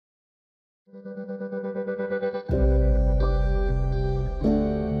It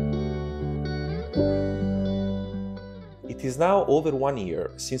is now over 1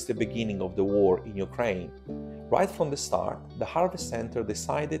 year since the beginning of the war in Ukraine. Right from the start, the Harvest Center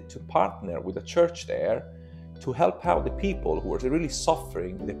decided to partner with a church there to help out the people who were really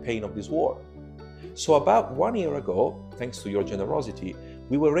suffering the pain of this war. So about 1 year ago, thanks to your generosity,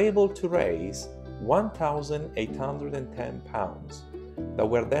 we were able to raise £1,810 that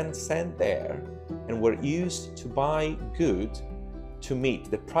were then sent there and were used to buy goods to meet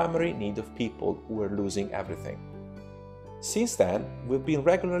the primary need of people who were losing everything. Since then, we've been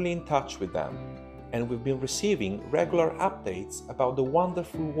regularly in touch with them, and we've been receiving regular updates about the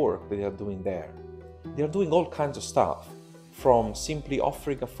wonderful work that they are doing there. They are doing all kinds of stuff, from simply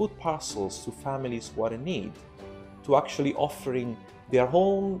offering food parcels to families who are in need, to actually offering their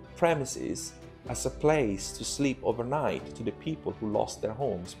own premises as a place to sleep overnight to the people who lost their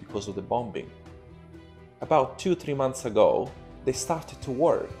homes because of the bombing. About 2-3 months ago, they started to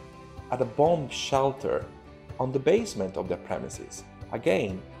work at a bomb shelter on the basement of their premises,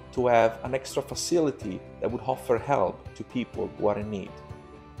 again to have an extra facility that would offer help to people who are in need.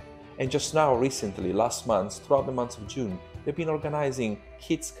 And just now, recently, last month, throughout the month of June, they've been organizing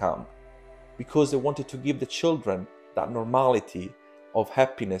kids camp because they wanted to give the children that normality of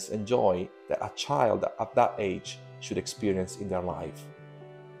happiness and joy that a child at that age should experience in their life.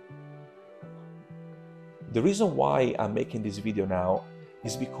 The reason why I'm making this video now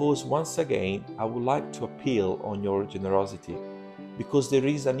is because once again I would like to appeal on your generosity, because there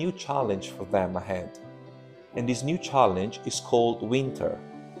is a new challenge for them ahead. And this new challenge is called winter.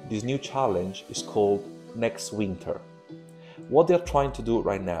 This new challenge is called Next Winter. What they're trying to do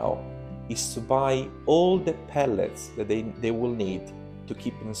right now is to buy all the pellets that they will need to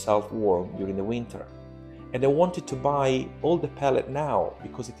keep themselves warm during the winter. And they wanted to buy all the pellet now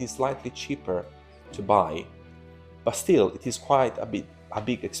because it is slightly cheaper to buy, but still it is quite a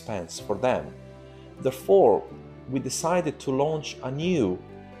big expense for them. Therefore, we decided to launch a new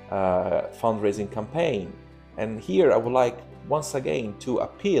fundraising campaign. And here I would like once again to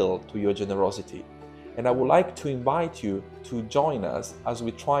appeal to your generosity. And I would like to invite you to join us as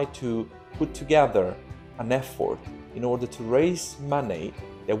we try to put together an effort in order to raise money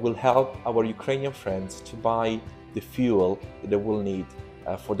that will help our Ukrainian friends to buy the fuel that they will need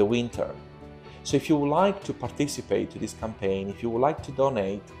for the winter. So if you would like to participate to this campaign, if you would like to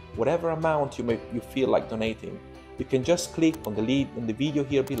donate whatever amount you feel like donating, you can just click on the link in the video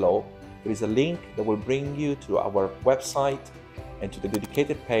here below. There is a link that will bring you to our website and to the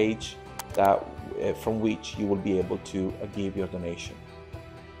dedicated page from which you will be able to give your donation.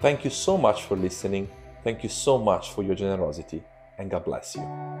 Thank you so much for listening. Thank you so much for your generosity, and God bless you.